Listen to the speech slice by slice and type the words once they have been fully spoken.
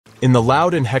In the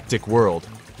loud and hectic world,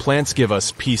 plants give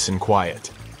us peace and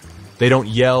quiet. They don't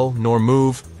yell nor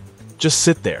move, just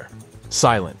sit there,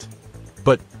 silent.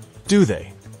 But do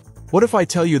they? What if I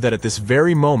tell you that at this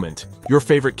very moment, your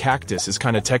favorite cactus is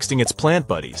kind of texting its plant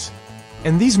buddies?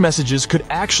 And these messages could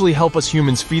actually help us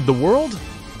humans feed the world?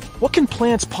 What can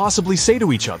plants possibly say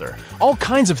to each other? All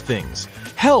kinds of things.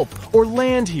 Help, or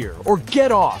land here, or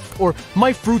get off, or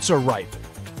my fruits are ripe.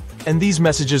 And these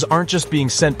messages aren't just being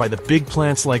sent by the big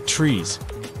plants like trees.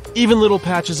 Even little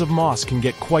patches of moss can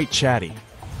get quite chatty.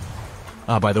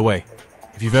 By the way,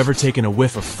 if you've ever taken a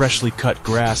whiff of freshly cut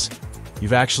grass,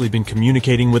 you've actually been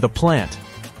communicating with a plant.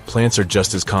 Plants are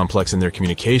just as complex in their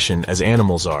communication as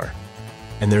animals are.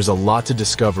 And there's a lot to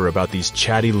discover about these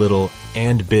chatty little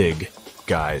and big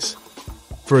guys.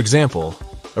 For example,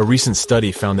 a recent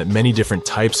study found that many different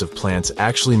types of plants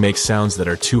actually make sounds that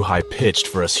are too high-pitched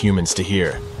for us humans to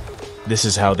hear. This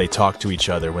is how they talk to each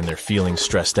other when they're feeling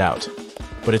stressed out.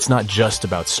 But it's not just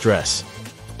about stress.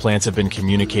 Plants have been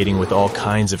communicating with all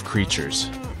kinds of creatures,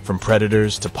 from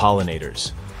predators to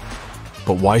pollinators.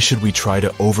 But why should we try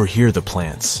to overhear the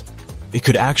plants? It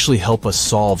could actually help us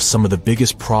solve some of the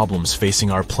biggest problems facing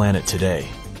our planet today.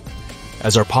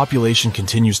 As our population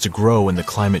continues to grow and the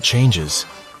climate changes,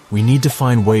 we need to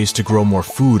find ways to grow more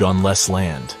food on less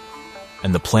land.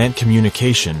 And the plant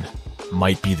communication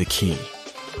might be the key.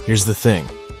 Here's the thing.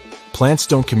 Plants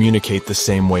don't communicate the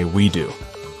same way we do.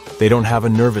 They don't have a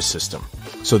nervous system,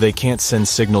 so they can't send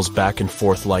signals back and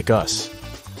forth like us.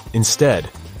 Instead,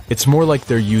 it's more like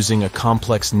they're using a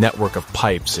complex network of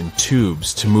pipes and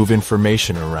tubes to move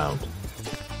information around.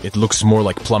 It looks more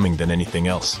like plumbing than anything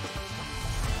else.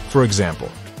 For example,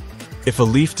 if a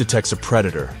leaf detects a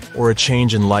predator or a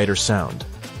change in light or sound,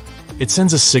 it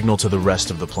sends a signal to the rest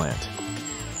of the plant.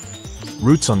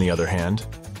 Roots, on the other hand,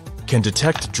 can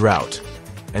detect drought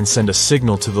and send a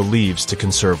signal to the leaves to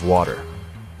conserve water.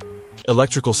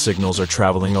 Electrical signals are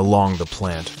traveling along the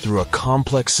plant through a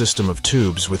complex system of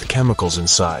tubes with chemicals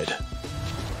inside.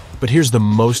 But here's the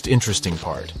most interesting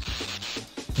part.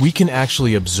 We can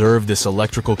actually observe this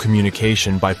electrical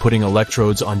communication by putting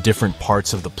electrodes on different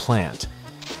parts of the plant.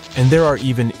 And there are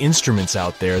even instruments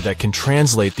out there that can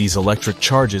translate these electric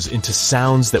charges into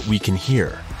sounds that we can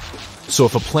hear. So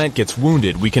if a plant gets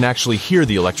wounded, we can actually hear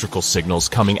the electrical signals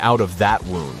coming out of that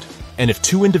wound. And if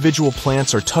two individual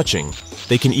plants are touching,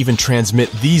 they can even transmit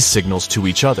these signals to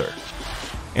each other.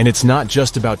 And it's not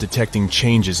just about detecting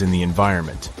changes in the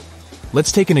environment.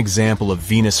 Let's take an example of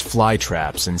Venus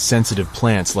flytraps and sensitive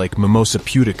plants like Mimosa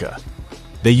pudica.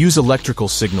 They use electrical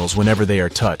signals whenever they are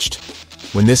touched.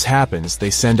 When this happens, they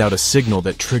send out a signal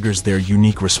that triggers their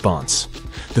unique response.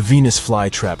 The Venus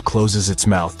flytrap closes its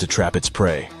mouth to trap its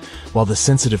prey, while the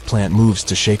sensitive plant moves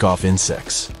to shake off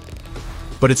insects.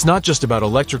 But it's not just about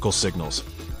electrical signals.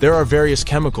 There are various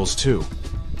chemicals too.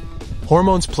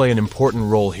 Hormones play an important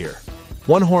role here.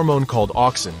 One hormone called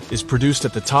auxin is produced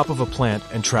at the top of a plant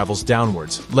and travels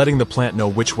downwards, letting the plant know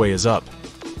which way is up.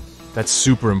 That's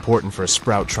super important for a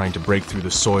sprout trying to break through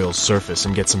the soil's surface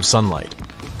and get some sunlight.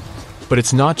 But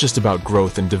it's not just about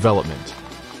growth and development.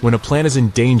 When a plant is in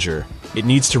danger, it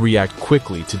needs to react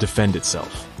quickly to defend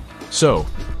itself. So,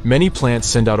 many plants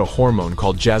send out a hormone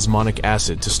called jasmonic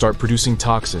acid to start producing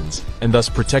toxins and thus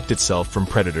protect itself from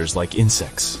predators like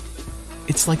insects.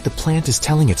 It's like the plant is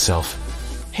telling itself,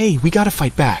 "Hey, we gotta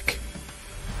fight back."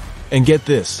 And get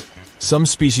this, some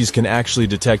species can actually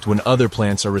detect when other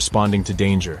plants are responding to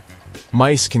danger.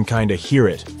 Mice can kinda hear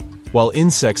it, while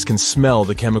insects can smell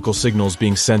the chemical signals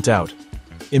being sent out.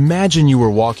 Imagine you were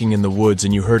walking in the woods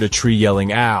and you heard a tree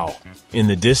yelling, "Ow!" in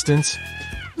the distance.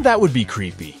 That would be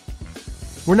creepy.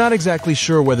 We're not exactly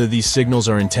sure whether these signals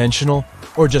are intentional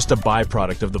or just a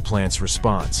byproduct of the plant's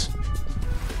response.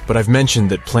 But I've mentioned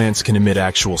that plants can emit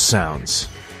actual sounds.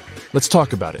 Let's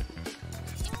talk about it.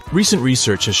 Recent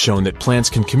research has shown that plants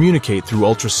can communicate through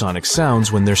ultrasonic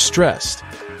sounds when they're stressed.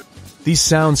 These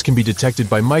sounds can be detected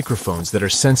by microphones that are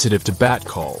sensitive to bat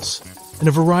calls, and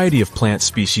a variety of plant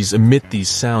species emit these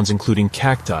sounds, including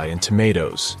cacti and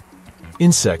tomatoes.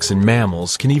 Insects and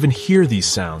mammals can even hear these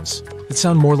sounds that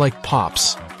sound more like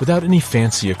pops without any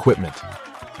fancy equipment.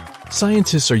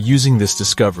 Scientists are using this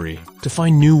discovery to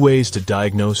find new ways to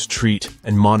diagnose, treat,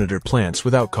 and monitor plants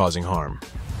without causing harm.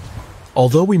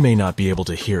 Although we may not be able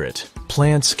to hear it,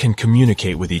 plants can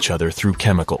communicate with each other through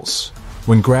chemicals.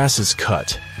 When grass is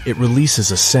cut, it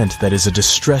releases a scent that is a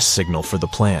distress signal for the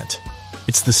plant.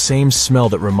 It's the same smell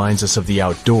that reminds us of the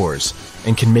outdoors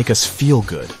and can make us feel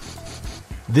good.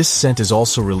 This scent is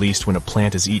also released when a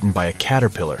plant is eaten by a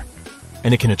caterpillar,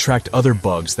 and it can attract other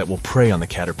bugs that will prey on the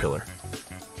caterpillar.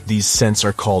 These scents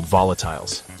are called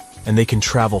volatiles. and they can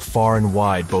travel far and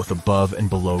wide both above and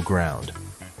below ground.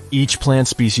 Each plant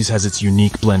species has its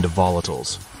unique blend of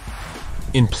volatiles.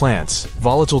 In plants,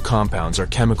 volatile compounds are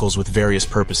chemicals with various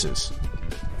purposes.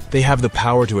 They have the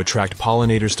power to attract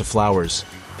pollinators to flowers,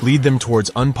 lead them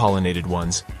towards unpollinated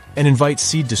ones, and invite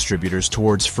seed distributors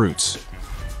towards fruits.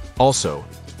 Also,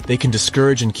 they can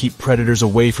discourage and keep predators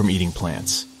away from eating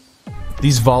plants.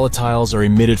 These volatiles are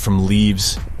emitted from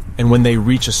leaves, and when they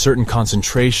reach a certain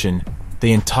concentration,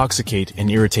 they intoxicate and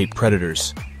irritate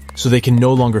predators, so they can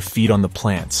no longer feed on the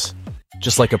plants,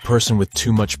 just like a person with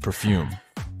too much perfume.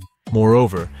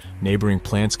 Moreover, neighboring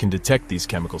plants can detect these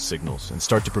chemical signals and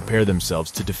start to prepare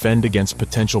themselves to defend against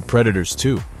potential predators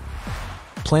too.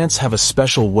 Plants have a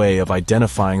special way of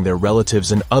identifying their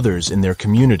relatives and others in their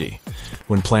community.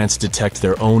 When plants detect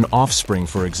their own offspring,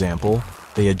 for example,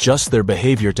 they adjust their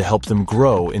behavior to help them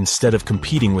grow instead of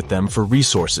competing with them for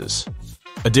resources.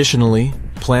 Additionally,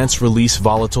 plants release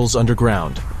volatiles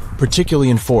underground, particularly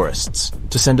in forests,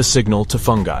 to send a signal to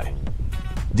fungi.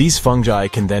 These fungi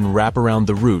can then wrap around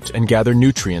the root and gather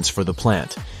nutrients for the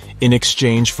plant, in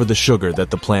exchange for the sugar that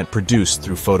the plant produced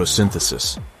through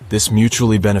photosynthesis. This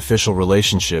mutually beneficial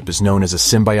relationship is known as a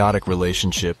symbiotic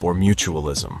relationship or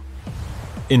mutualism.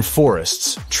 In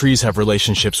forests, trees have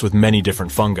relationships with many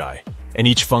different fungi, and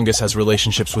each fungus has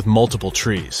relationships with multiple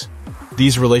trees.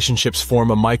 These relationships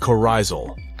form a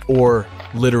mycorrhizal, or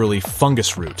literally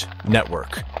fungus root,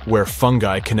 network, where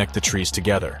fungi connect the trees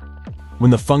together.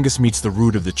 When the fungus meets the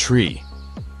root of the tree,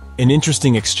 an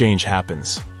interesting exchange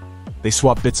happens. They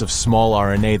swap bits of small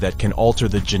RNA that can alter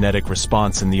the genetic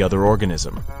response in the other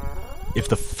organism. If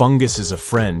the fungus is a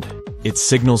friend, it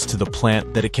signals to the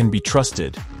plant that it can be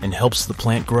trusted and helps the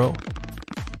plant grow.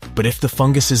 But if the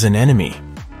fungus is an enemy,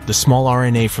 the small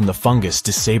RNA from the fungus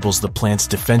disables the plant's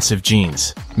defensive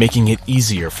genes, making it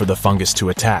easier for the fungus to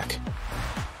attack.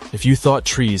 If you thought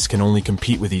trees can only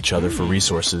compete with each other for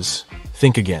resources,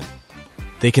 think again.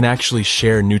 They can actually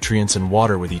share nutrients and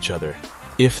water with each other,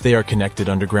 if they are connected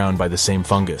underground by the same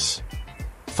fungus.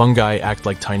 Fungi act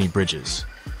like tiny bridges,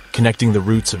 connecting the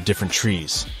roots of different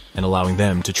trees and allowing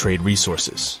them to trade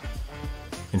resources.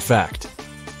 In fact,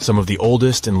 some of the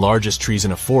oldest and largest trees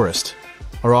in a forest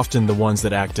are often the ones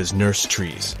that act as nurse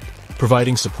trees,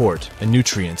 providing support and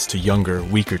nutrients to younger,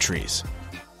 weaker trees.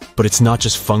 But it's not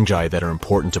just fungi that are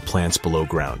important to plants below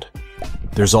ground.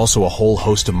 There's also a whole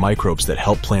host of microbes that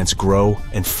help plants grow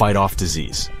and fight off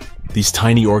disease. These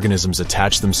tiny organisms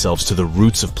attach themselves to the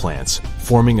roots of plants,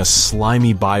 forming a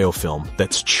slimy biofilm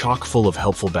that's chock full of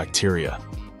helpful bacteria.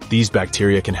 These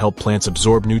bacteria can help plants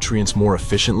absorb nutrients more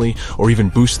efficiently or even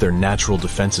boost their natural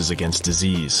defenses against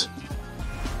disease.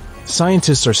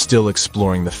 Scientists are still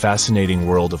exploring the fascinating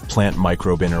world of plant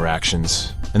microbe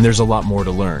interactions, and there's a lot more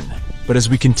to learn. But as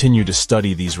we continue to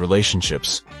study these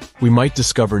relationships, we might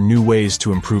discover new ways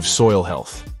to improve soil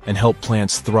health and help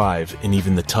plants thrive in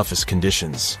even the toughest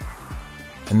conditions.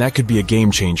 And that could be a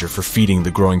game changer for feeding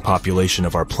the growing population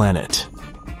of our planet.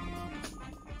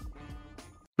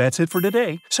 That's it for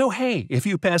today. So hey, if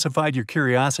you pacified your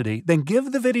curiosity, then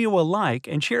give the video a like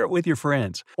and share it with your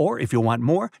friends. Or if you want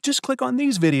more, just click on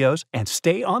these videos and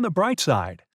stay on the bright side.